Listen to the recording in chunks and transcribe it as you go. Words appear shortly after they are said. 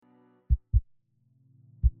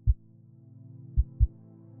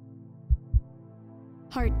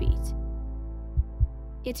Heartbeat.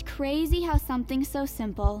 It's crazy how something so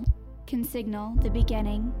simple can signal the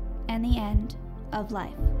beginning and the end of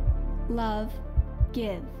life. Love,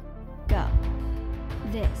 give, go.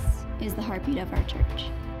 This is the heartbeat of our church.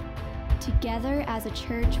 Together as a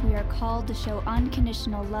church, we are called to show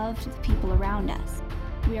unconditional love to the people around us.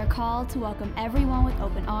 We are called to welcome everyone with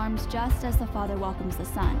open arms, just as the Father welcomes the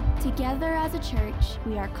Son. Together as a church,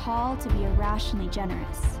 we are called to be irrationally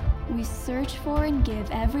generous. We search for and give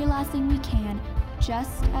every last thing we can,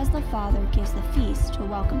 just as the Father gives the feast to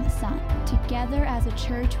welcome the Son. Together as a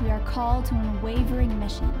church, we are called to an unwavering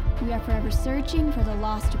mission. We are forever searching for the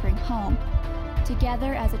lost to bring home.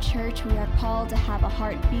 Together as a church, we are called to have a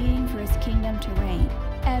heart beating for His kingdom to reign.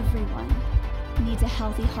 Everyone needs a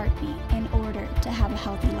healthy heartbeat in order to have a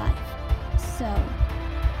healthy life. So,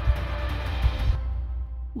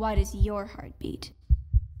 why does your heart beat?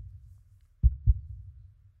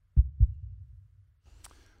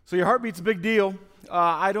 So your heartbeat's a big deal.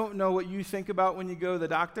 I don't know what you think about when you go to the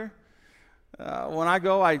doctor. When I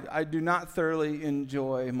go, I do not thoroughly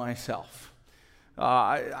enjoy myself.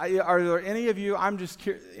 Are there any of you, I'm just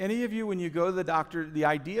curious, any of you when you go to the doctor, the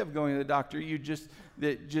idea of going to the doctor,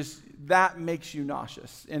 that makes you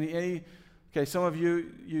nauseous? Okay, some of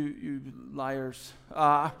you liars.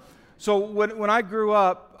 So when I grew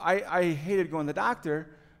up, I hated going to the doctor.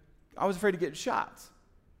 I was afraid to get shots.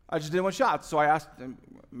 I just didn't want shots. So I asked them,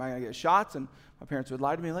 am I going to get shots? And my parents would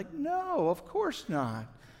lie to me like, no, of course not.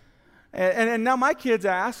 And now my kids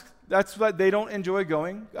ask, that's what they don't enjoy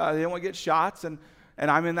going. They don't want to get shots. And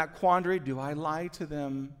I'm in that quandary. Do I lie to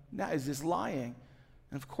them? Now, is this lying?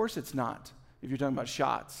 And of course it's not, if you're talking about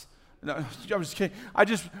shots. No, I'm just kidding.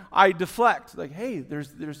 I deflect. Like, hey,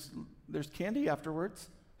 there's candy afterwards.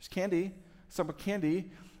 There's candy. Some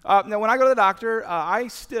candy. Now, when I go to the doctor, I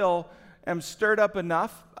still am stirred up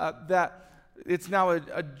enough that it's now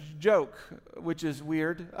a joke, which is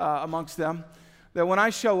weird amongst them, that when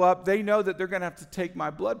I show up, they know that they're going to have to take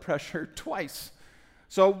my blood pressure twice.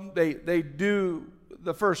 So they do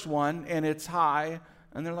the first one, and it's high,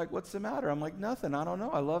 and they're like, what's the matter? I'm like, nothing. I don't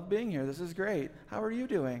know. I love being here. This is great. How are you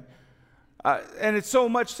doing? And it's so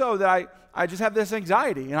much so that I just have this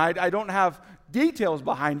anxiety, and I don't have details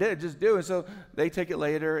behind it. I just do. And so they take it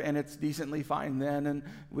later, and it's decently fine then. And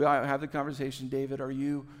we have the conversation, David, are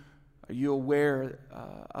you aware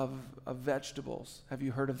of vegetables? Have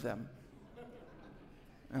you heard of them?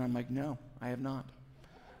 And I'm like, no, I have not.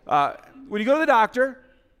 When you go to the doctor,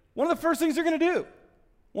 one of the first things they're going to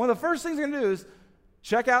do is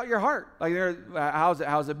check out your heart. Like,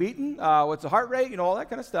 how's it beating? What's the heart rate? All that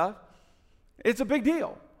kind of stuff. It's a big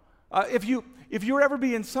deal. If you were ever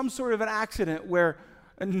be in some sort of an accident where,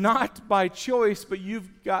 not by choice, but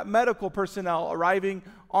you've got medical personnel arriving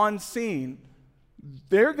on scene,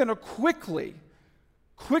 they're going to quickly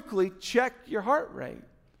check your heart rate.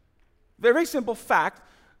 Very simple fact,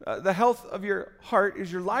 the health of your heart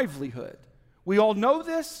is your livelihood. We all know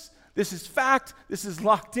this. This is fact. This is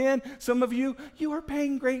locked in. Some of you are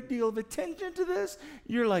paying a great deal of attention to this.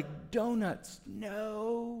 You're like, donuts,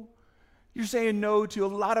 no. You're saying no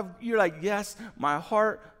to you're like, yes, my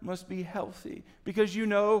heart must be healthy. Because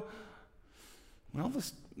the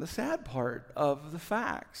sad part of the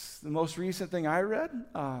facts. The most recent thing I read,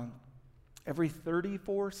 every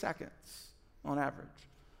 34 seconds on average,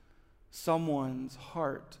 someone's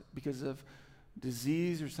heart, because of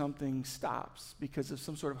disease or something, stops. Because of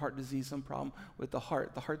some sort of heart disease, some problem with the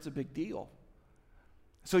heart. The heart's a big deal.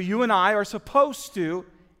 So you and I are supposed to,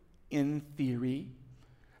 in theory,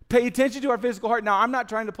 pay attention to our physical heart. Now, I'm not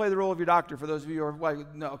trying to play the role of your doctor. For those of you who are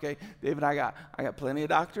like, no, okay, David, I got plenty of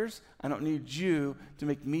doctors. I don't need you to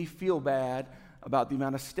make me feel bad about the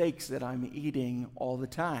amount of steaks that I'm eating all the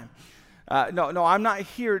time. No, I'm not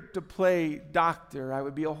here to play doctor. I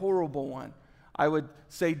would be a horrible one. I would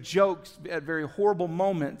say jokes at very horrible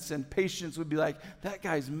moments, and patients would be like, that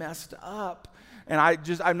guy's messed up. And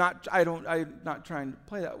I'm not trying to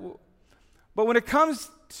play that. But when it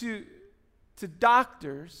comes to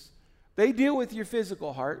doctors, they deal with your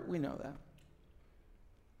physical heart. We know that.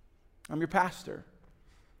 I'm your pastor.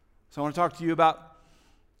 So I want to talk to you about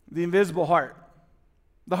the invisible heart.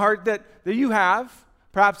 The heart that you have.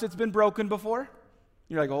 Perhaps it's been broken before.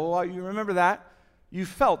 You're like, oh, you remember that. You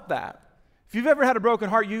felt that. If you've ever had a broken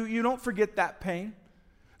heart, you don't forget that pain.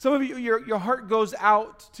 Some of you, your heart goes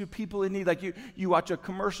out to people in need. Like you watch a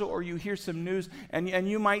commercial or you hear some news, and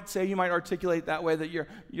you might articulate that way that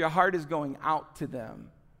your heart is going out to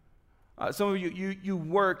them. Some of you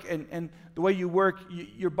work, and the way you work,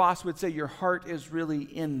 your boss would say your heart is really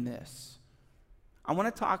in this. I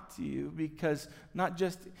want to talk to you because not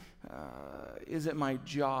just is it my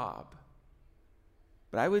job,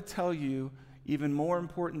 But I would tell you, even more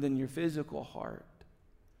important than your physical heart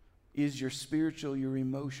is your spiritual, your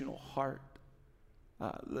emotional heart.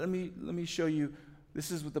 Let me show you.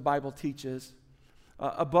 This is what the Bible teaches.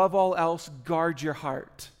 Above all else, guard your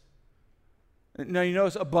heart. Now, you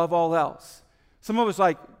notice above all else. Some of us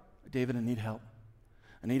like, David, I need help.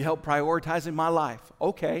 I need help prioritizing my life.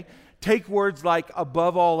 Okay, take words like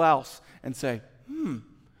above all else and say,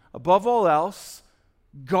 above all else,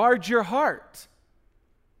 guard your heart.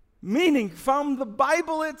 Meaning, from the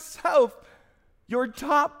Bible itself, your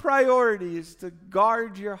top priority is to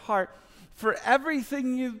guard your heart. For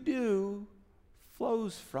everything you do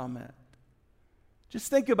flows from it. Just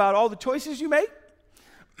think about all the choices you make,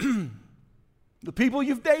 the people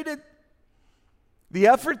you've dated, the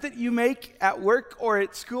effort that you make at work or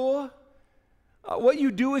at school, what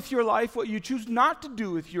you do with your life, what you choose not to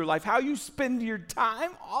do with your life, how you spend your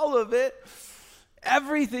time, all of it.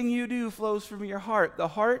 Everything you do flows from your heart. The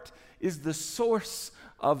heart is the source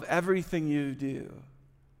of everything you do.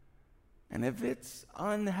 And if it's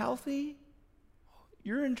unhealthy,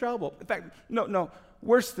 you're in trouble. In fact, no,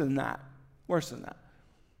 worse than that. Worse than that.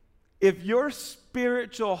 If your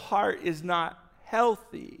spiritual heart is not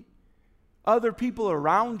healthy, other people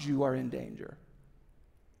around you are in danger.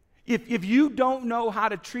 If you don't know how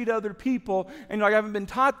to treat other people and you're like, I haven't been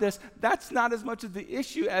taught this, that's not as much of the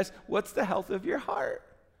issue as what's the health of your heart.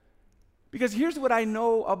 Because here's what I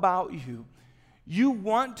know about you. You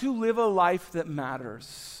want to live a life that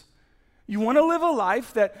matters. You want to live a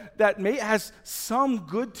life that may has some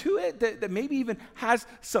good to it, that maybe even has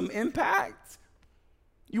some impact.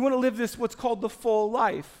 You want to live this, what's called the full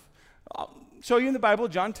life. I'll show you in the Bible,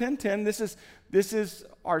 John 10:10. This is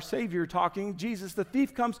our Savior talking. Jesus, the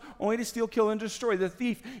thief comes only to steal, kill, and destroy. The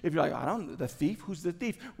thief, if you're like, I don't know, the thief? Who's the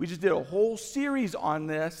thief? We just did a whole series on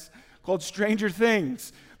this called Stranger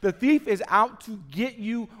Things. The thief is out to get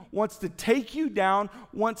you, wants to take you down,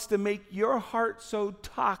 wants to make your heart so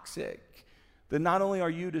toxic that not only are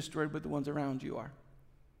you destroyed, but the ones around you are.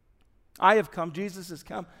 I have come, Jesus has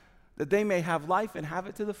come, that they may have life and have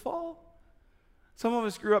it to the full. Some of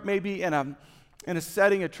us grew up maybe in a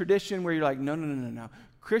setting, a tradition where you're like, no.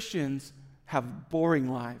 Christians have boring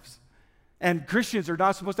lives. And Christians are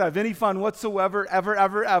not supposed to have any fun whatsoever,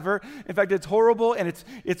 ever. In fact, it's horrible, and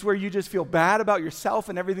it's where you just feel bad about yourself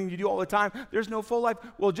and everything you do all the time. There's no full life.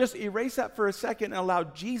 Well, just erase that for a second and allow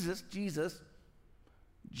Jesus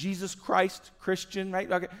Christ, Christian,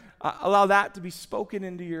 right? Okay. Allow that to be spoken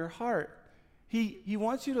into your heart. He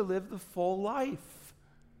wants you to live the full life.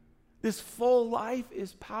 This full life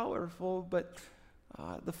is powerful, but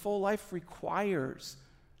the full life requires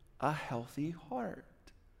a healthy heart.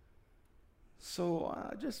 So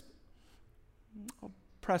I'll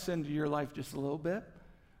press into your life just a little bit.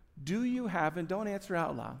 Do you have, and don't answer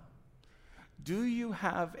out loud, do you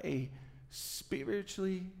have a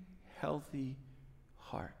spiritually healthy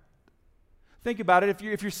heart? Think about it.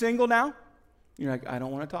 If you're single now, you're like, I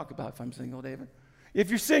don't want to talk about if I'm single, David. If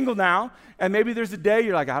you're single now, and maybe there's a day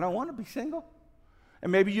you're like, I don't want to be single.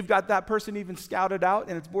 And maybe you've got that person even scouted out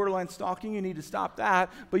and it's borderline stalking, you need to stop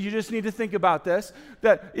that. But you just need to think about this,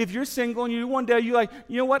 that if you're single and one day you're like,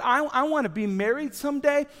 you know what, I want to be married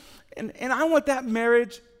someday, and I want that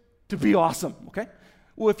marriage to be awesome, okay?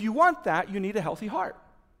 Well, if you want that, you need a healthy heart.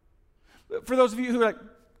 For those of you who are like,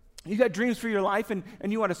 you got dreams for your life and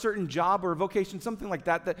you want a certain job or a vocation, something like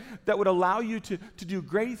that would allow you to do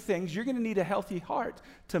great things, you're going to need a healthy heart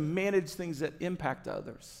to manage things that impact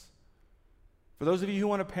others. For those of you who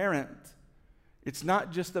want to parent, it's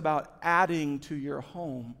not just about adding to your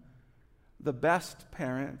home. The best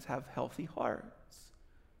parents have healthy hearts.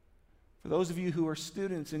 For those of you who are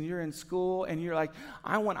students and you're in school and you're like,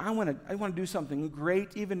 I want to do something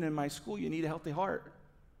great, even in my school, you need a healthy heart.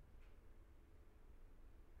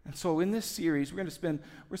 And so in this series, we're going to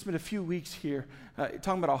spend a few weeks here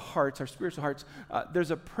talking about our hearts, our spiritual hearts. There's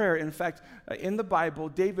a prayer. In fact, in the Bible,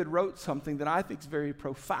 David wrote something that I think is very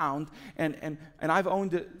profound, and I've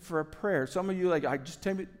owned it for a prayer. Some of you just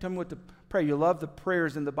tell me what to pray. You love the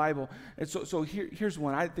prayers in the Bible, and so here's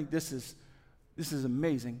one. I think this is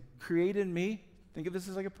amazing. Create in me. Think of this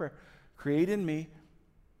as like a prayer. Create in me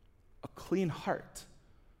a clean heart,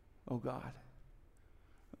 oh God.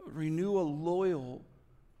 Renew a loyal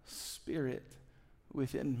spirit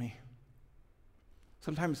within me.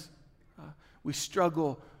 Sometimes we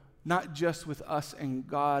struggle not just with us and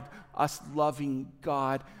God, us loving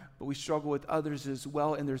God, but we struggle with others as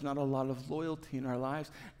well, and there's not a lot of loyalty in our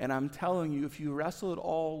lives. And I'm telling you, if you wrestle at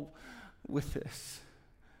all with this,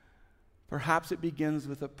 perhaps it begins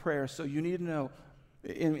with a prayer. So you need to know,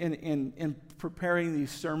 in preparing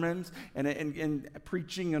these sermons and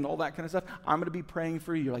preaching and all that kind of stuff, I'm going to be praying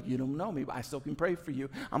for you. You're like, you don't know me, but I still can pray for you.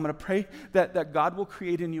 I'm going to pray that God will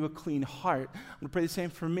create in you a clean heart. I'm going to pray the same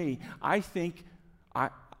for me. I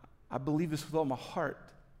believe this with all my heart,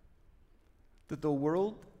 that the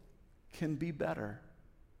world can be better,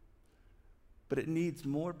 but it needs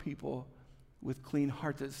more people with clean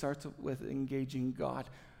hearts. It starts with engaging God.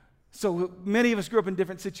 So many of us grew up in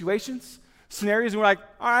different situations, scenarios, and we're like,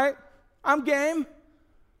 all right, I'm game.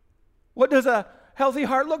 What does a healthy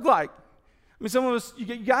heart look like? I mean, some of us,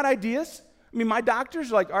 you got ideas. I mean, my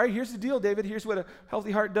doctors are like, all right, here's the deal, David. Here's what a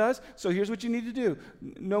healthy heart does. So here's what you need to do.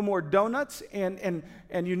 No more donuts, and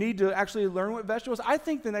you need to actually learn what vegetables. I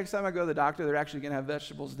think the next time I go to the doctor, they're actually going to have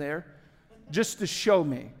vegetables there just to show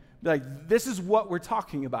me. Like, this is what we're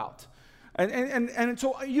talking about. And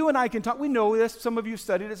so you and I can talk. We know this. Some of you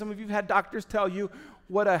studied it. Some of you have had doctors tell you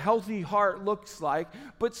what a healthy heart looks like.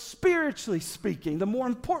 But spiritually speaking, the more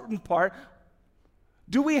important part,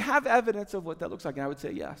 do we have evidence of what that looks like? And I would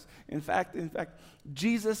say yes. In fact,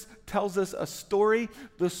 Jesus tells us a story.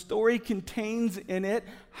 The story contains in it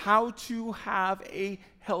how to have a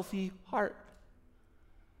healthy heart.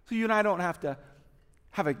 So you and I don't have to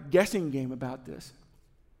have a guessing game about this.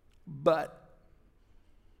 But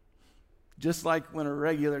just like when a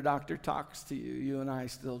regular doctor talks to you, you and I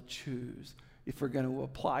still choose if we're going to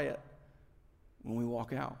apply it when we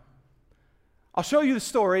walk out. I'll show you the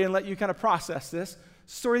story and let you kind of process this.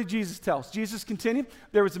 Story Jesus tells. Jesus continued,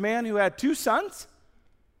 there was a man who had 2 sons.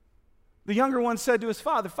 The younger one said to his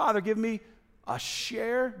father, Father, give me a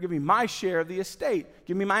share, give me my share of the estate.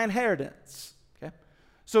 Give me my inheritance. Okay?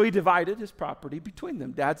 So he divided his property between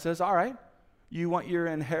them. Dad says, all right, you want your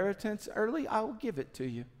inheritance early? I will give it to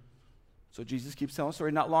you. So Jesus keeps telling the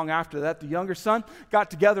story. Not long after that, the younger son got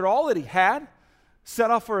together all that he had, set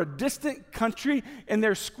off for a distant country, and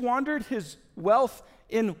there squandered his wealth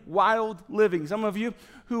in wild living. Some of you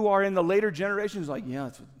who are in the later generations like,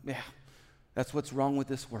 that's what's wrong with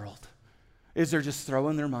this world, is they're just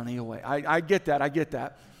throwing their money away. I get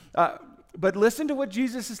that. But listen to what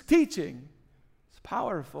Jesus is teaching. It's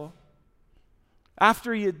powerful.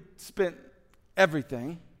 After he had spent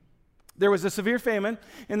everything, there was a severe famine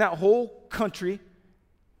in that whole country,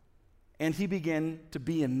 and he began to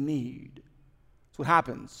be in need. That's what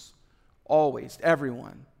happens always,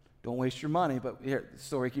 everyone. Don't waste your money, but here, the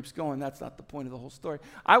story keeps going. That's not the point of the whole story.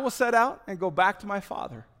 I will set out and go back to my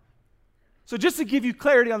father. So just to give you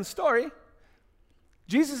clarity on the story,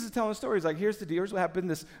 Jesus is telling the story. He's like, here's the deal. Here's what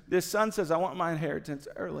happened. This son says, I want my inheritance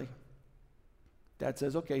early. Dad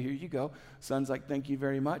says, okay, here you go. Son's like, thank you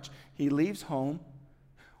very much. He leaves home,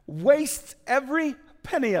 wastes every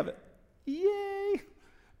penny of it. Yay.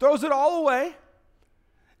 Throws it all away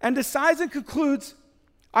and decides and concludes,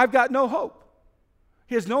 I've got no hope.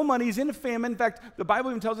 He has no money. He's in a famine. In fact, the Bible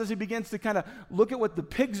even tells us he begins to kind of look at what the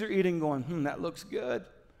pigs are eating going, that looks good.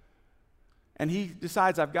 And he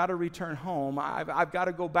decides, I've got to return home. I've got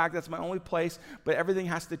to go back. That's my only place. But everything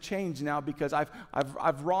has to change now because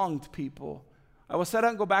I've wronged people. I will set out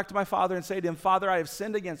and go back to my father and say to him, Father, I have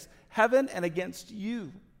sinned against heaven and against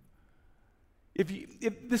you.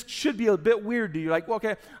 If this should be a bit weird to you, like, well,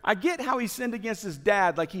 okay, I get how he sinned against his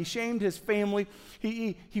dad, like he shamed his family,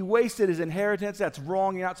 he wasted his inheritance, that's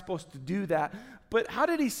wrong, you're not supposed to do that. But how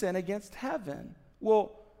did he sin against heaven?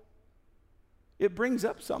 Well, it brings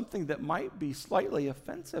up something that might be slightly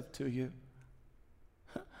offensive to you.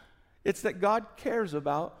 It's that God cares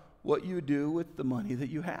about what you do with the money that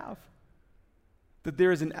you have. That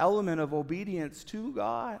there is an element of obedience to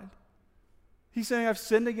God. He's saying, I've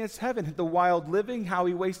sinned against heaven. The wild living, how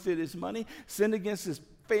he wasted his money, sinned against his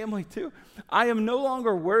family too. I am no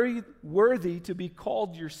longer worthy to be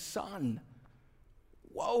called your son.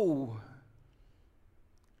 Whoa.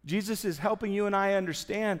 Jesus is helping you and I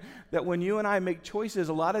understand that when you and I make choices,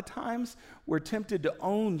 a lot of times we're tempted to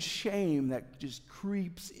own shame that just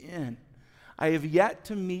creeps in. I have yet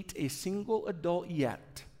to meet a single adult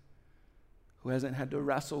yet who hasn't had to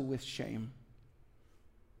wrestle with shame.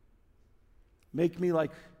 Make me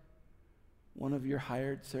like one of your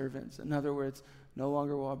hired servants. In other words, no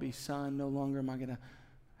longer will I be son. No longer am I going to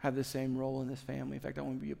have the same role in this family. In fact, I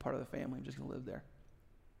won't be a part of the family. I'm just going to live there.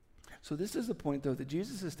 So this is the point, though, that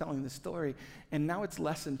Jesus is telling the story, and now it's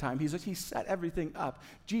lesson time. He set everything up.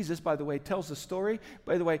 Jesus, by the way, tells the story.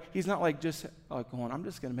 By the way, he's not like just going, I'm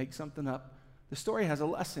just going to make something up. The story has a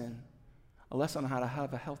lesson on how to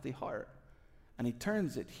have a healthy heart. And he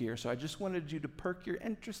turns it here. So I just wanted you to perk your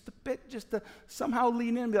interest a bit, just to somehow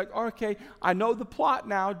lean in and be like, okay, I know the plot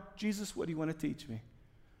now. Jesus, what do you want to teach me?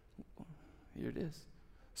 Here it is.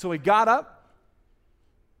 So he got up,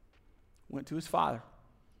 went to his father.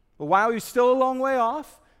 But while he was still a long way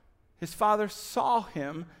off, his father saw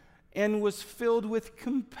him and was filled with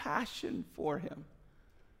compassion for him.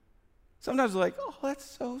 Sometimes we're like, oh, that's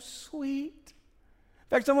so sweet. In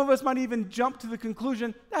fact, some of us might even jump to the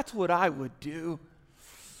conclusion, that's what I would do.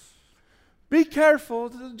 Be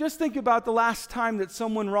careful. Just think about the last time that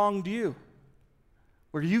someone wronged you.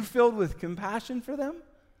 Were you filled with compassion for them?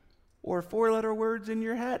 Or four-letter words in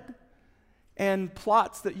your head? And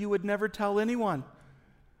plots that you would never tell anyone?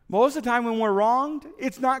 Most of the time when we're wronged,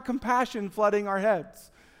 it's not compassion flooding our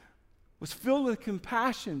heads. Was filled with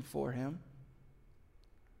compassion for him.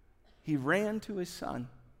 He ran to his son,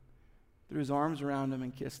 threw his arms around him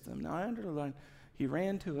and kissed him. Now I underline, he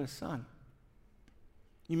ran to his son.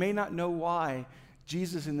 You may not know why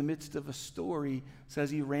Jesus, in the midst of a story, says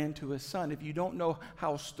he ran to his son. If you don't know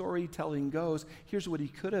how storytelling goes, here's what he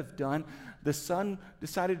could have done. The son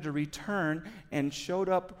decided to return and showed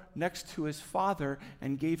up next to his father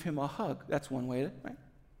and gave him a hug. That's one way, right?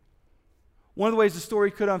 One of the ways the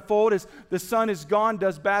story could unfold is the son is gone,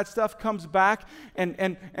 does bad stuff, comes back,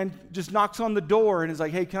 and just knocks on the door and is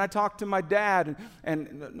like, hey, can I talk to my dad?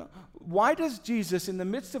 And why does Jesus, in the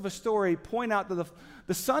midst of a story, point out that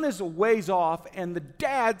the son is a ways off and the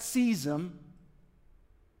dad sees him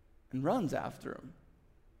and runs after him?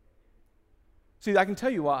 See, I can tell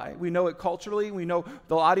you why. We know it culturally. We know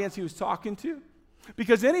the audience he was talking to.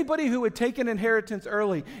 Because anybody who would take an inheritance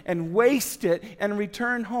early and waste it and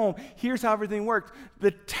return home, here's how everything worked.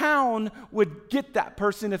 The town would get that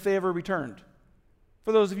person if they ever returned.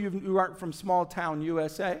 For those of you who aren't from small town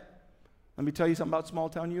USA, let me tell you something about small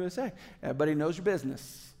town USA. Everybody knows your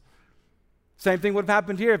business. Same thing would have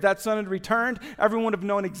happened here. If that son had returned, everyone would have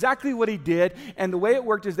known exactly what he did. And the way it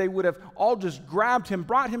worked is they would have all just grabbed him,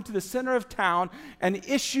 brought him to the center of town, and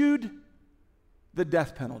issued the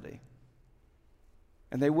death penalty.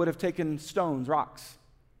 And they would have taken stones, rocks,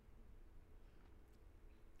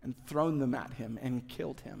 and thrown them at him and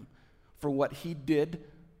killed him for what he did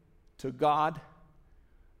to God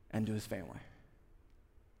and to his family.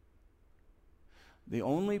 The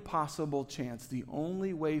only possible chance, the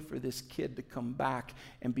only way for this kid to come back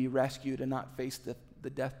and be rescued and not face the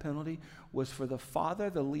death penalty was for the father,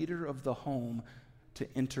 the leader of the home, to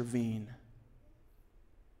intervene.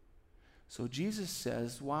 So Jesus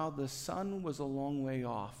says, while the son was a long way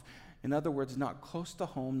off, in other words, not close to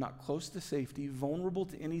home, not close to safety, vulnerable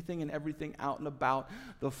to anything and everything out and about,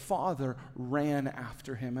 the father ran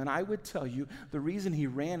after him. And I would tell you, the reason he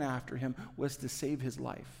ran after him was to save his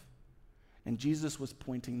life. And Jesus was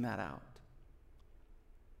pointing that out.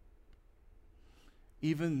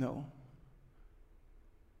 Even though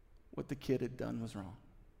what the kid had done was wrong.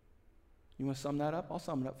 You want to sum that up? I'll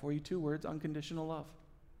sum it up for you. 2 words: unconditional love.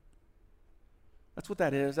 That's what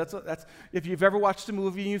that is. That's if you've ever watched a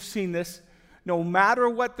movie and you've seen this, no matter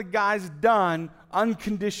what the guy's done,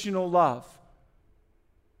 unconditional love.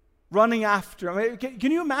 Running after him. I mean,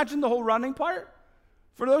 can you imagine the whole running part?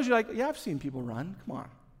 For those you're like, yeah, I've seen people run. Come on.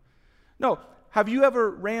 No. Have you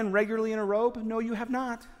ever ran regularly in a robe? No, you have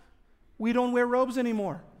not. We don't wear robes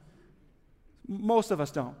anymore. Most of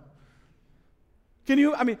us don't. Can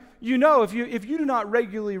you, I mean, you know, if you do not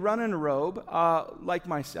regularly run in a robe, like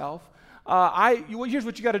myself, here's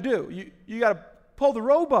what you got to do. You got to pull the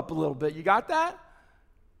robe up a little bit. You got that?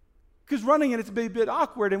 Because running it's a bit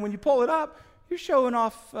awkward, and when you pull it up, you're showing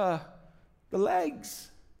off the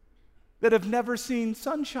legs that have never seen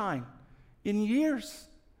sunshine in years.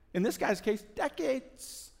 In this guy's case,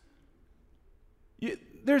 decades.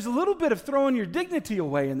 There's a little bit of throwing your dignity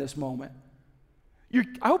away in this moment.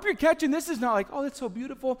 I hope you're catching this is not like, oh, that's so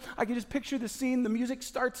beautiful. I can just picture the scene. The music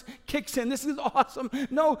starts, kicks in. This is awesome.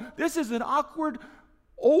 No, this is an awkward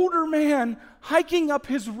older man hiking up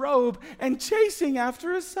his robe and chasing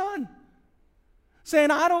after his son.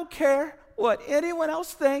 Saying, I don't care what anyone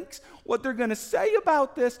else thinks, what they're going to say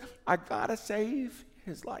about this. I got to save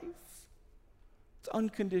his life. It's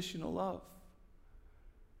unconditional love.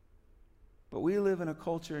 But we live in a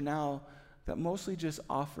culture now that mostly just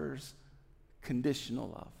offers conditional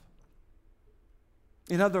love.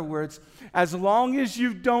 In other words, as long as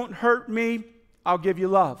you don't hurt me, I'll give you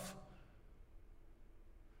love.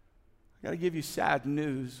 I got to give you sad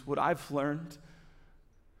news. What I've learned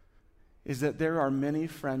is that there are many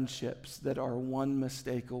friendships that are one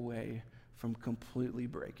mistake away from completely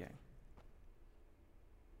breaking.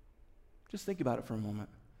 Just think about it for a moment.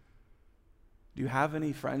 Do you have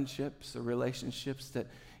any friendships or relationships that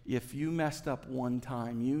if you messed up one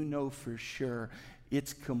time, you know for sure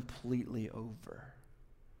it's completely over?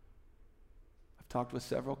 I've talked with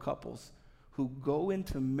several couples who go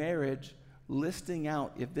into marriage listing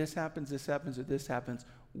out, if this happens, or this happens,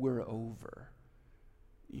 we're over.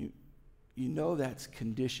 you know that's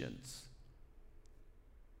conditions.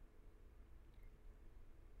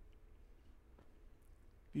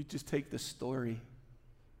 You just take the story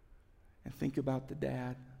and think about the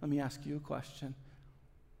dad. Let me ask you a question.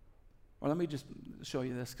 Or let me just show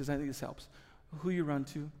you this, because I think this helps. Who you run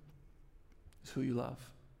to is who you love.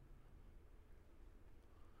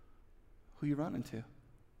 Who you running to?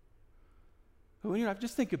 Who you know,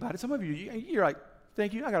 just think about it. Some of you, you're like,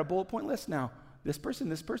 thank you, I got a bullet point list now. This person,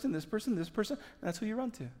 this person, this person, this person, and that's who you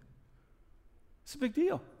run to. It's a big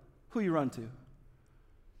deal. Who you run to.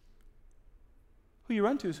 Who you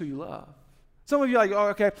run to is who you love. Some of you are like, oh,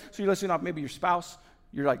 okay, so you're listening off maybe your spouse.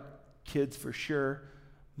 You're like, kids for sure.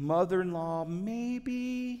 Mother-in-law,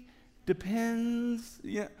 maybe. Depends.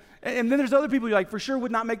 Yeah. And then there's other people you're like, for sure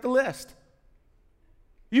would not make the list.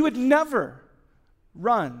 You would never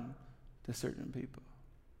run to certain people.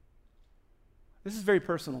 This is very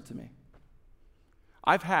personal to me.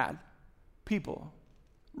 I've had people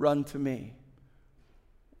run to me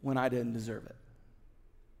when I didn't deserve it.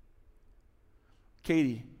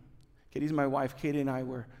 Katie's my wife. Katie and I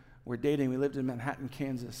were dating. We lived in Manhattan,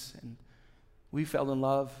 Kansas, and we fell in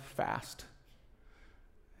love fast.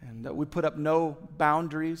 And we put up no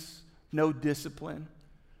boundaries, no discipline.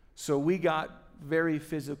 So we got very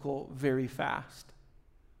physical very fast.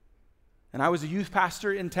 And I was a youth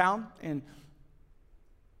pastor in town, and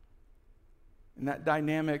that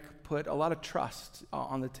dynamic put a lot of trust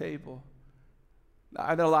on the table. I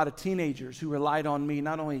had a lot of teenagers who relied on me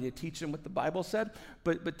not only to teach them what the Bible said,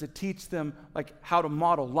 but to teach them like how to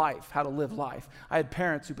model life, how to live life. I had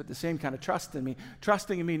parents who put the same kind of trust in me,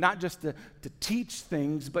 trusting in me not just to teach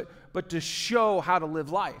things, but to show how to live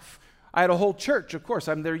life. I had a whole church, of course.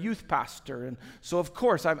 I'm their youth pastor. And so, of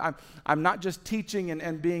course, I'm not just teaching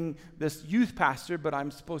and being this youth pastor, but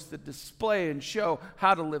I'm supposed to display and show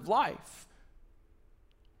how to live life.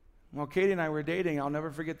 Well, Katie and I were dating. I'll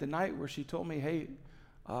never forget the night where she told me, hey,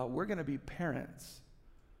 we're going to be parents.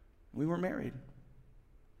 We were married.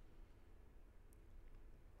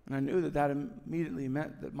 And I knew that immediately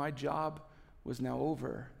meant that my job was now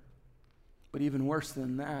over. But even worse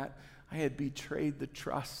than that, I had betrayed the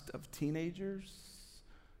trust of teenagers,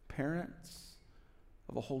 parents,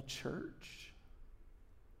 of a whole church.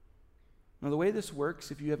 Now, the way this works,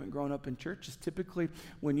 if you haven't grown up in church, is typically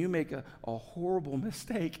when you make a horrible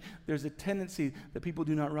mistake, there's a tendency that people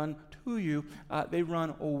do not run to you, they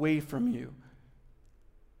run away from you.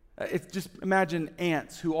 It's just imagine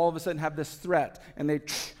ants who all of a sudden have this threat and they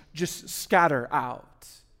just scatter out.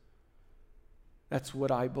 That's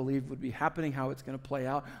what I believed would be happening, how it's going to play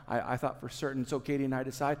out. I thought for certain. So Katie and I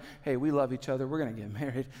decide, hey, we love each other. We're going to get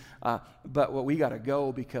married. But we got to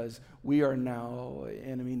go because we are now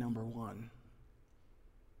enemy number one.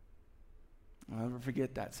 I'll never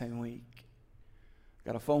forget that same week.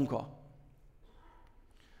 Got a phone call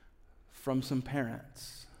from some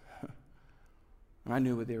parents. And I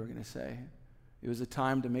knew what they were going to say. It was a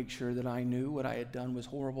time to make sure that I knew what I had done was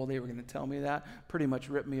horrible. They were going to tell me that. Pretty much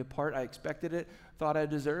ripped me apart. I expected it, thought I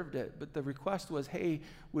deserved it. But the request was, hey,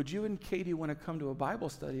 would you and Katie want to come to a Bible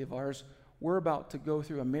study of ours? We're about to go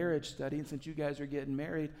through a marriage study, and since you guys are getting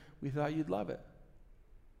married, we thought you'd love it.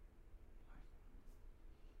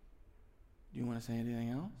 Do you want to say anything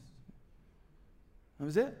else? That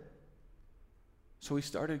was it. So we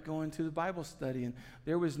started going to the Bible study, and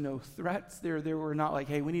there was no threats. There were not like,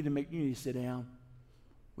 hey, you need to sit down.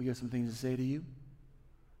 We got some things to say to you.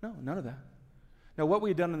 No, none of that. Now, what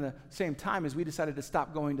we had done in the same time is we decided to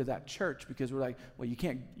stop going to that church because we're like, well, you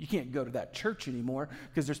can't go to that church anymore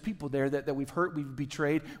because there's people there that we've hurt, we've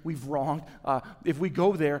betrayed, we've wronged. If we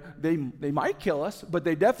go there, they might kill us, but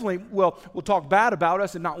they definitely will talk bad about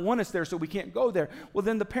us and not want us there, so we can't go there. Well,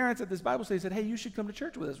 then the parents at this Bible study said, hey, you should come to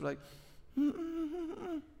church with us. We're like,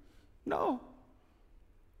 no.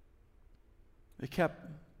 They kept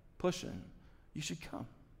pushing. You should come.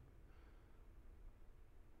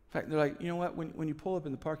 In fact, they're like, you know what? When you pull up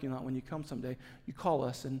in the parking lot, when you come someday, you call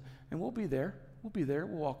us and we'll be there. We'll be there.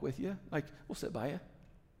 We'll walk with you. Like, we'll sit by you.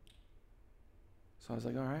 So I was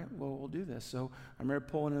like, all right, well, we'll do this. So I remember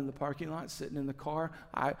pulling in the parking lot, sitting in the car.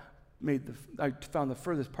 I found the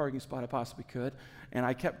furthest parking spot I possibly could, and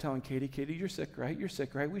I kept telling Katie, you're sick, right? You're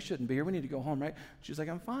sick, right? We shouldn't be here. We need to go home, right? She's like,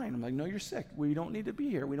 I'm fine. I'm like, no, you're sick. We don't need to be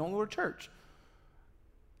here. We don't go to church.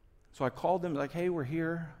 So I called them, like, hey, we're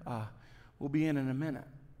here. We'll be in a minute.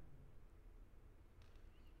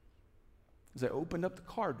 As I opened up the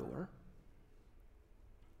car door,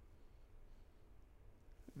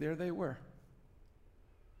 there they were.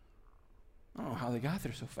 I don't know how they got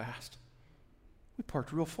there so fast. We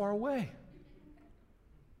parked real far away.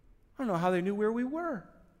 I don't know how they knew where we were,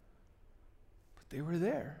 but they were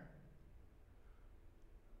there.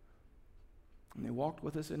 And they walked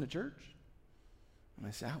with us into church. And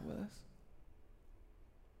they sat with us.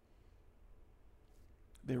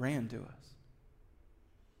 They ran to us.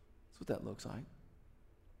 That's what that looks like.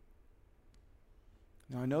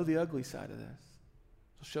 Now, I know the ugly side of this.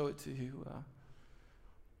 I'll show it to you.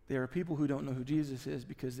 There are people who don't know who Jesus is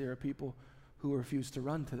because there are people who refuse to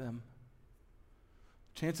run to them.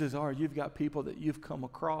 Chances are you've got people that you've come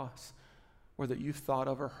across or that you've thought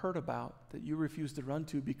of or heard about that you refuse to run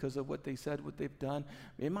to because of what they said, what they've done.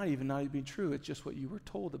 It might even not even be true. It's just what you were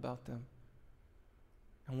told about them.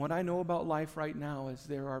 And what I know about life right now is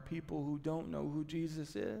there are people who don't know who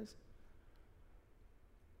Jesus is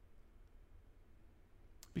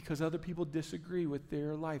because other people disagree with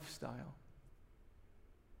their lifestyle,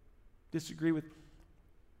 disagree with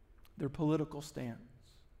their political stance.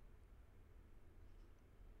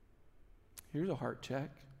 Here's a heart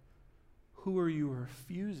check. Who are you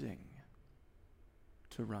refusing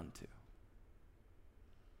to run to?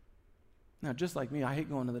 Now, just like me, I hate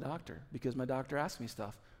going to the doctor because my doctor asks me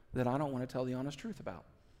stuff that I don't want to tell the honest truth about.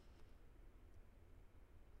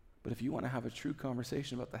 But if you want to have a true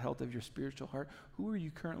conversation about the health of your spiritual heart, who are you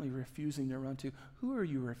currently refusing to run to? Who are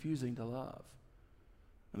you refusing to love?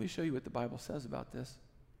 Let me show you what the Bible says about this.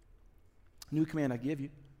 New command I give you.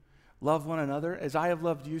 Love one another. As I have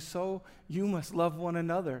loved you, so you must love one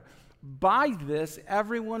another. By this,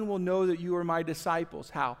 everyone will know that you are my disciples.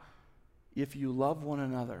 How? If you love one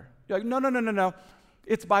another. You're like, no.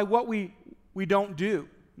 It's by what we don't do.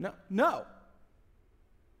 No.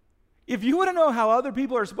 If you want to know how other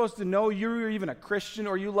people are supposed to know you're even a Christian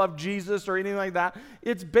or you love Jesus or anything like that,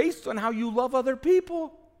 it's based on how you love other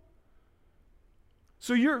people.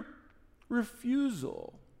 So your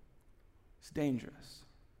refusal is dangerous.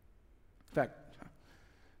 In fact,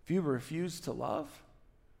 if you refuse to love,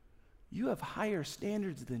 you have higher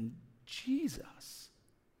standards than Jesus.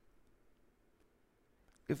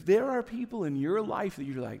 If there are people in your life that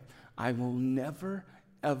you're like, I will never,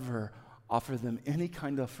 ever offer them any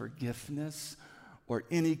kind of forgiveness or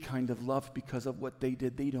any kind of love because of what they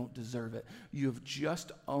did, they don't deserve it. You have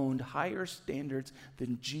just owned higher standards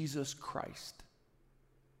than Jesus Christ.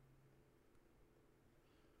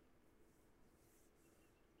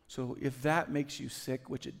 So if that makes you sick,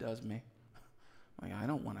 which it does me, like I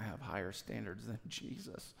don't want to have higher standards than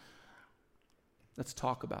Jesus. Let's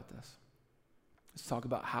talk about this. Let's talk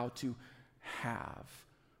about how to have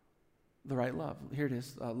the right love. Here it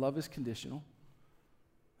is. Love is conditional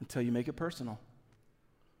until you make it personal.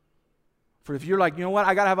 For if you're like, you know what,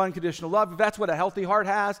 I got to have unconditional love, if that's what a healthy heart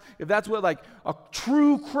has, if that's what like a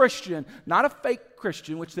true Christian, not a fake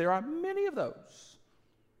Christian, which there are many of those.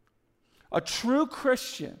 A true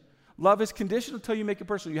Christian, love is conditional until you make it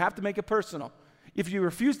personal. You have to make it personal. If you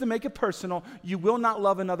refuse to make it personal, you will not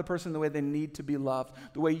love another person the way they need to be loved,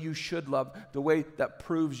 the way you should love, the way that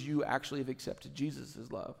proves you actually have accepted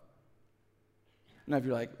Jesus' love. Now, if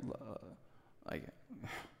you're like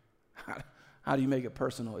how do you make it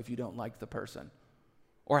personal if you don't like the person?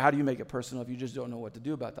 Or how do you make it personal if you just don't know what to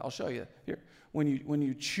do about that? I'll show you. Here, when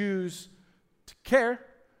you choose to care,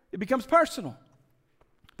 it becomes personal.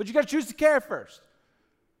 But you got to choose to care first.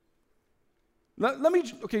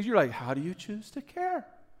 Okay, you're like, how do you choose to care?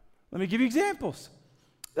 Let me give you examples.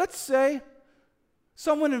 Let's say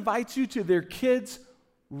someone invites you to their kid's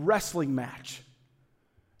wrestling match.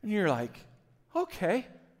 And you're like, okay.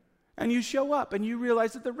 And you show up and you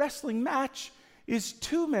realize that the wrestling match is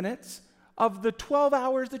 2 minutes of the 12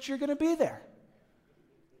 hours that you're going to be there.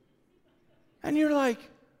 And you're like,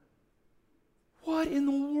 what in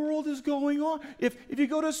the world is going on? If you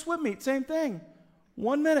go to a swim meet, same thing.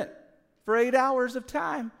 1 minute for 8 hours of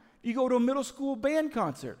time. You go to a middle school band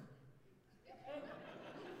concert.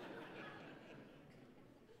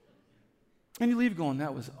 And you leave going,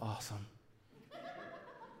 that was awesome.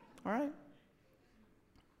 All right?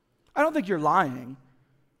 I don't think you're lying.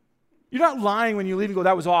 You're not lying when you leave and go,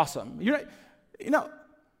 that was awesome.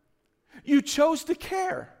 You chose to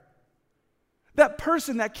care. That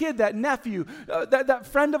person, that kid, that nephew, that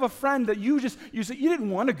friend of a friend that you said you didn't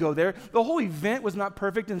want to go there. The whole event was not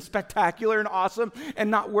perfect and spectacular and awesome and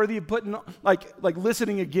not worthy of putting like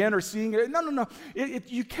listening again or seeing it. No.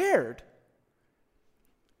 You cared.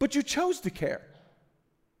 But you chose to care.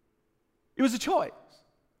 It was a choice.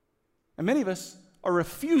 And many of us are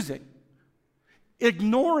refusing,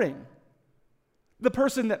 ignoring the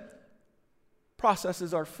person that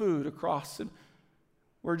processes our food across and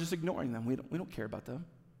we're just ignoring them. We don't care about them.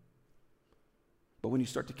 But when you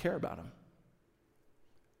start to care about them,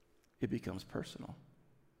 it becomes personal.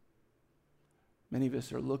 Many of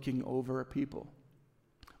us are looking over people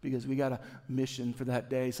because we got a mission for that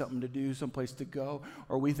day, something to do, someplace to go,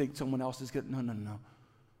 or we think someone else is getting, no.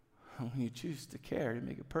 When you choose to care, you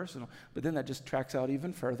make it personal. But then that just tracks out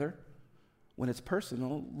even further. When it's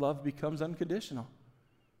personal, love becomes unconditional.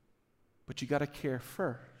 But you got to care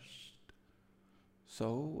first.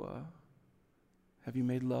 So, have you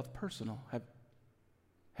made love personal?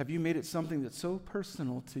 Have you made it something that's so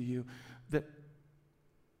personal to you that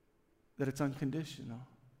it's unconditional?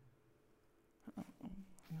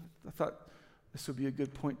 I thought this would be a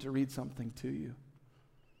good point to read something to you.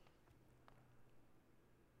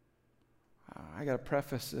 I got to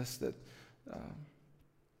preface this that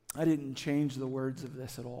I didn't change the words of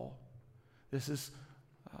this at all. This is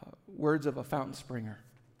words of a fountain springer,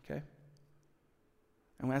 okay?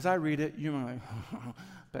 And as I read it, you might like,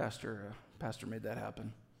 Pastor made that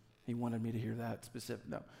happen. He wanted me to hear that specific.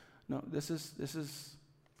 No, this is,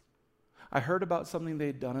 I heard about something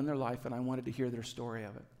they'd done in their life, and I wanted to hear their story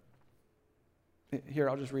of it. Here,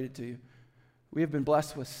 I'll just read it to you. We have been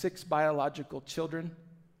blessed with 6 biological children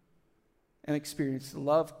and experienced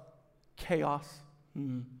love, chaos,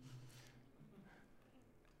 and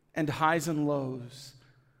highs and lows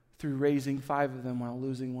through raising 5 of them while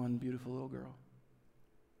losing one beautiful little girl.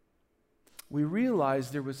 We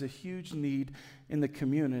realized there was a huge need in the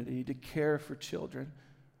community to care for children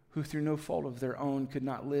who, through no fault of their own, could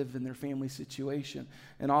not live in their family situation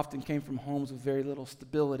and often came from homes with very little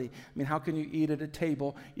stability. I mean, how can you eat at a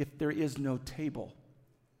table if there is no table?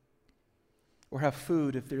 Or have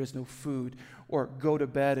food if there is no food? Or go to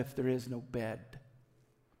bed if there is no bed?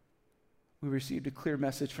 We received a clear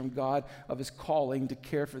message from God of His calling to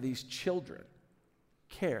care for these children.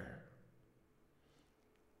 Care.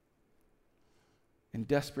 In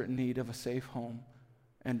desperate need of a safe home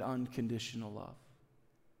and unconditional love.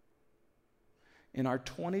 In our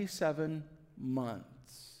 27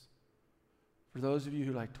 months, for those of you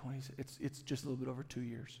who are like 20, it's just a little bit over 2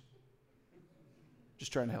 years.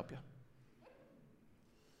 Just trying to help you.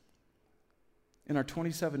 In our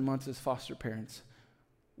 27 months as foster parents,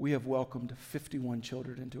 we have welcomed 51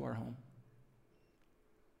 children into our home.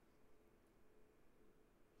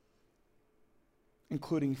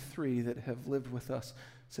 Including 3 that have lived with us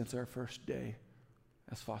since our first day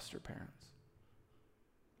as foster parents.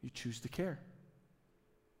 You choose to care.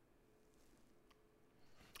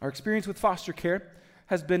 Our experience with foster care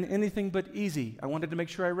has been anything but easy. I wanted to make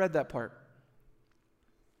sure I read that part.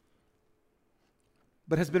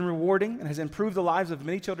 But has been rewarding and has improved the lives of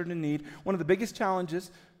many children in need. One of the biggest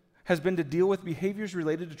challenges has been to deal with behaviors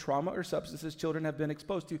related to trauma or substances children have been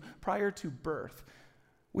exposed to prior to birth.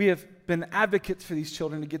 We have been advocates for these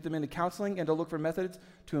children to get them into counseling and to look for methods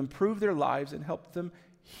to improve their lives and help them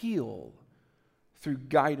heal through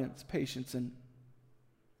guidance, patience, and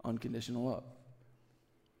unconditional love.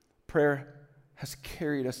 Prayer has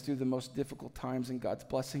carried us through the most difficult times, and God's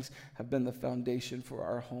blessings have been the foundation for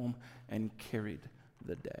our home and carried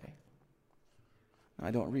the day.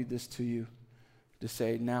 I don't read this to you to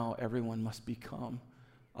say now everyone must become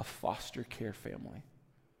a foster care family.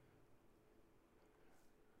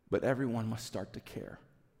 But everyone must start to care.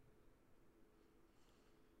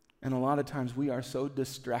 And a lot of times we are so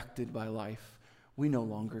distracted by life, we no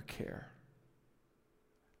longer care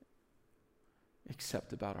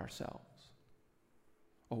except about ourselves.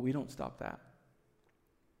 Oh, we don't stop that.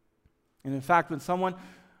 And in fact, when someone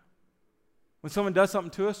does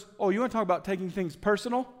something to us, oh, you want to talk about taking things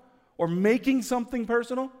personal or making something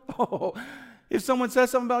personal? Oh, if someone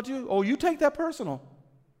says something about you, oh, you take that personal.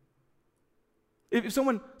 If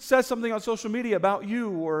someone says something on social media about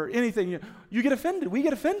you or anything, you get offended. We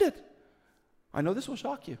get offended. I know this will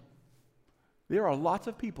shock you. There are lots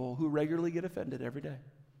of people who regularly get offended every day.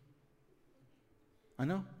 I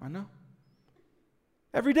know.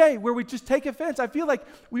 Every day where we just take offense. I feel like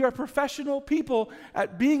we are professional people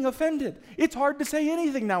at being offended. It's hard to say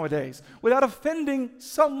anything nowadays without offending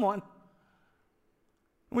someone.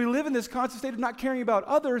 We live in this constant state of not caring about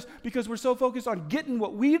others because we're so focused on getting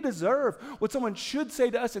what we deserve, what someone should say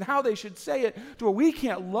to us and how they should say it, to where we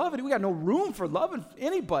can't love it. We got no room for loving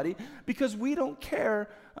anybody because we don't care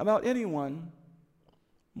about anyone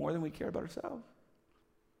more than we care about ourselves.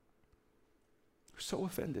 We're so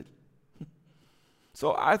offended.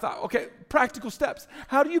 So I thought, okay, practical steps.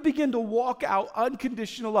 How do you begin to walk out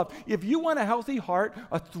unconditional love? If you want a healthy heart,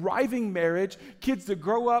 a thriving marriage, kids to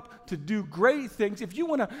grow up to do great things, if you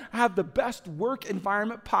want to have the best work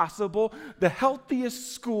environment possible, the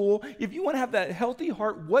healthiest school, if you want to have that healthy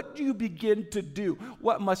heart, what do you begin to do?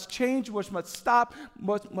 What must change? What must stop?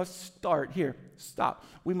 What must start? Here, stop.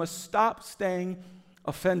 We must stop staying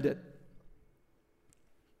offended.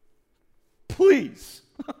 Please.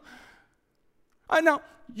 Now,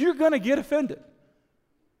 you're going to get offended.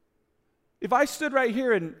 If I stood right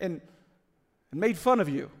here and made fun of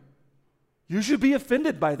you, you should be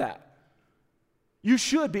offended by that. You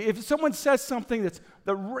should be. If someone says something it's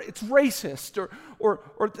racist or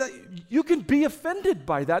you can be offended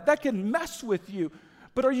by that. That can mess with you.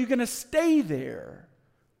 But are you going to stay there?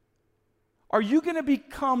 Are you going to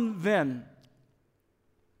become then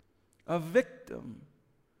a victim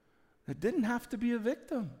that didn't have to be a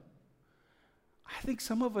victim? I think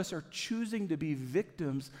some of us are choosing to be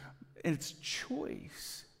victims, and it's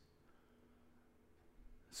choice.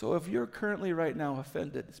 So if you're currently right now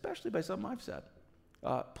offended, especially by something I've said,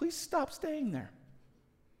 please stop staying there.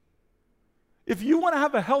 If you want to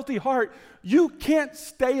have a healthy heart, you can't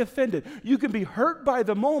stay offended. You can be hurt by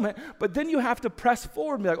the moment, but then you have to press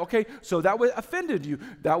forward and be like, okay, so that offended you.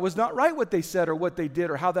 That was not right what they said or what they did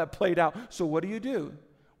or how that played out. So what do?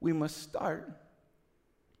 We must start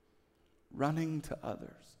running to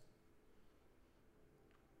others.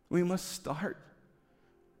 We must start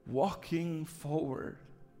walking forward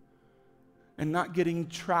and not getting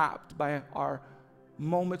trapped by our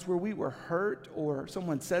moments where we were hurt or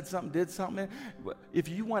someone said something, did something. If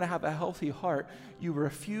you want to have a healthy heart, you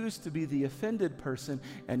refuse to be the offended person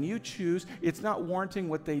and you choose. It's not warranting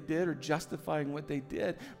what they did or justifying what they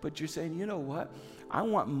did, but you're saying, you know what? I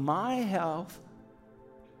want my health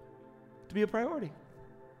to be a priority.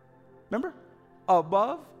 Remember?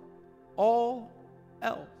 Above all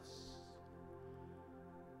else.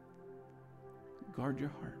 Guard your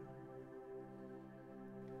heart.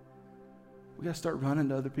 We got to start running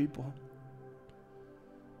to other people.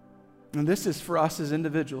 And this is for us as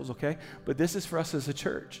individuals, okay? But this is for us as a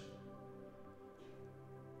church.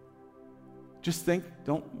 Just think,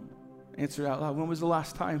 don't answer out loud. When was the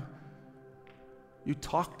last time you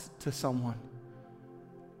talked to someone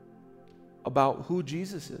about who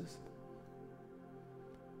Jesus is?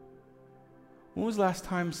 When was the last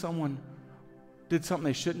time someone did something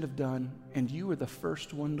they shouldn't have done and you were the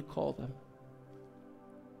first one to call them?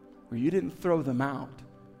 Where you didn't throw them out,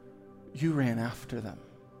 you ran after them.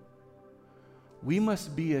 We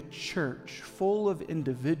must be a church full of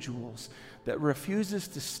individuals that refuses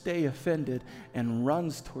to stay offended and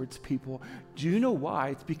runs towards people. Do you know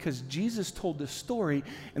why? It's because Jesus told the story,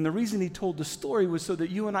 and the reason he told the story was so that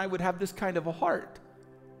you and I would have this kind of a heart.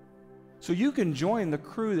 So you can join the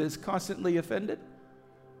crew that is constantly offended.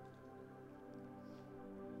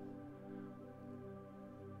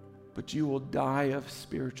 But you will die of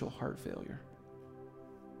spiritual heart failure.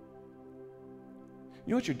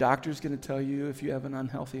 You know what your doctor is going to tell you if you have an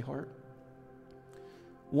unhealthy heart?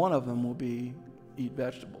 One of them will be eat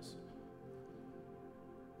vegetables.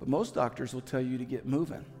 But most doctors will tell you to get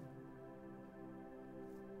moving.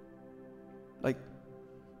 Like,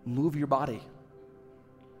 move your body.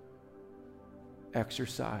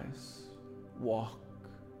 Exercise, walk,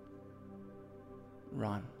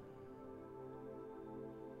 run.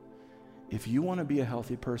 If you want to be a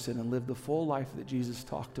healthy person and live the full life that Jesus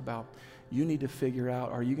talked about, you need to figure out,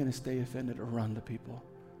 are you going to stay offended or run to people?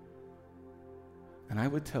 And I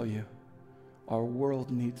would tell you, our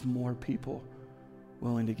world needs more people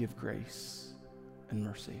willing to give grace and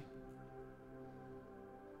mercy.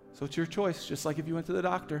 So it's your choice, just like if you went to the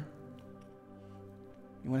doctor.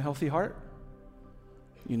 You want a healthy heart?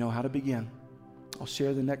 You know how to begin. I'll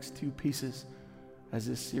share the next two pieces as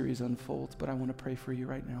this series unfolds, but I want to pray for you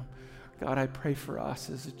right now. God, I pray for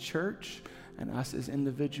us as a church and us as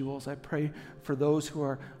individuals. I pray for those who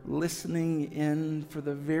are listening in for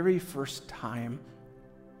the very first time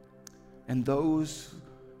and those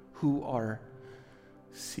who are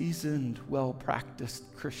seasoned,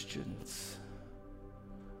 well-practiced Christians.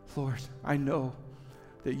 Lord, I know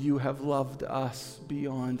that you have loved us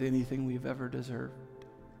beyond anything we've ever deserved.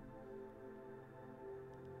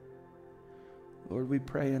 Lord, we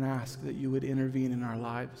pray and ask that you would intervene in our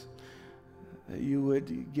lives, that you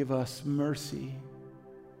would give us mercy,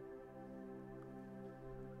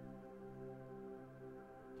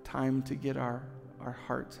 time to get our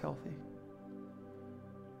hearts healthy.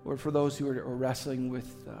 Lord, for those who are wrestling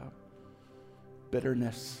with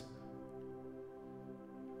bitterness,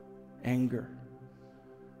 anger,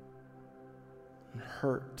 and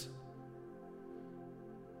hurt,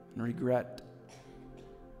 and regret,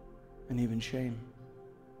 and even shame,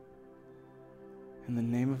 in the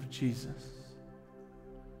name of Jesus,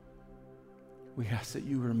 we ask that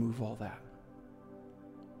you remove all that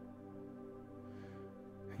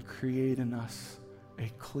and create in us a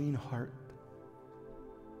clean heart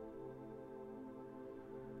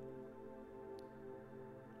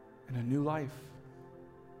and a new life.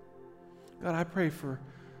 God, I pray for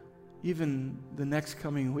even the next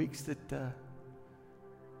coming weeks that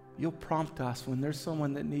You'll prompt us when there's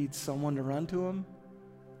someone that needs someone to run to them.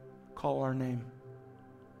 Call our name.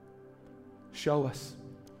 Show us.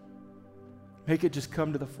 Make it just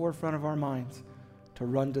come to the forefront of our minds to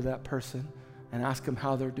run to that person and ask them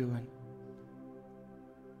how they're doing.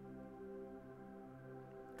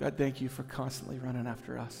 God, thank you for constantly running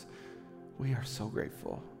after us. We are so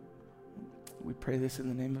grateful. We pray this in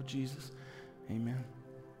the name of Jesus. Amen.